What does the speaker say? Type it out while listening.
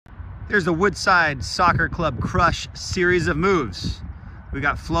There's the Woodside Soccer Club Crush series of moves. We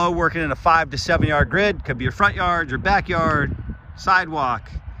got Flo working in a 5 to 7 yard grid. Could be your front yard, your backyard,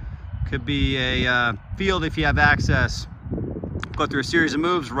 sidewalk. Could be a field if you have access. Go through a series of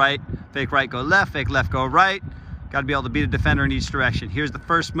moves: right, fake right, go left, fake left, go right. Got to be able to beat a defender in each direction. Here's the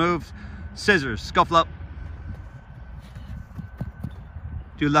first move: scissors, go Flo.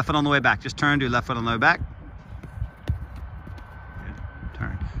 Do left foot on the way back. Just turn, do left foot on the way back. Good.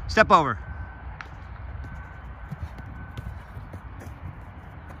 Turn. Step over.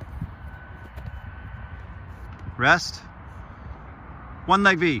 Rest. One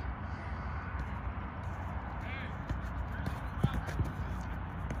leg V.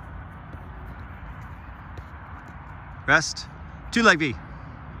 Rest. Two leg V.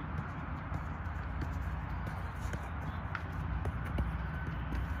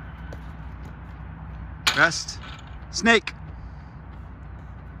 Rest. Snake.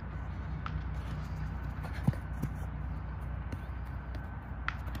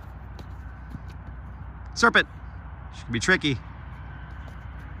 Serpent. This could be tricky.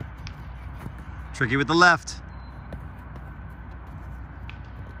 Tricky with the left.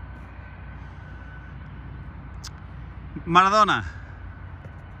 Maradona.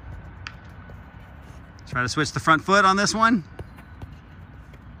 Try to switch the front foot on this one.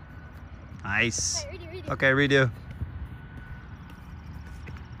 Nice. Redo. Okay, redo.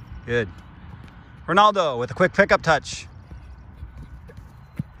 Good. Ronaldo with a quick pickup touch.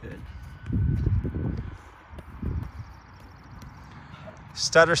 Good.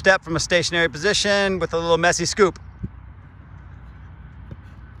 Stutter step from a stationary position with a little messy scoop.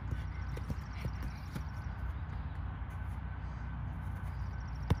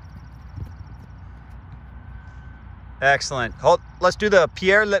 Excellent. Let's do the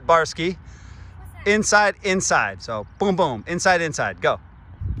Pierre Litbarski. Inside, inside. So boom, boom. Inside, inside. Go.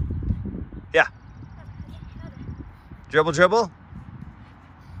 Yeah. Dribble, dribble.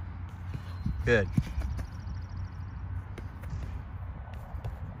 Good.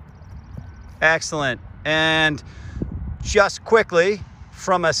 Excellent. And just quickly,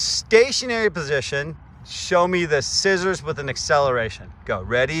 from a stationary position, show me the scissors with an acceleration. Go.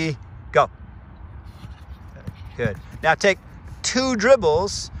 Ready? Go. Good. Now take 2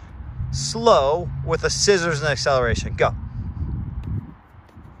 dribbles slow with a scissors and acceleration. Go.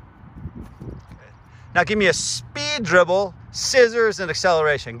 Good. Now give me a speed dribble, scissors and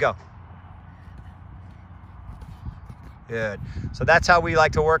acceleration. Go. Good. So that's how we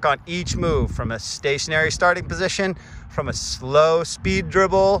like to work on each move, from a stationary starting position, from a slow speed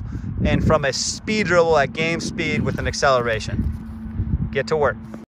dribble, and from a speed dribble at game speed with an acceleration. Get to work.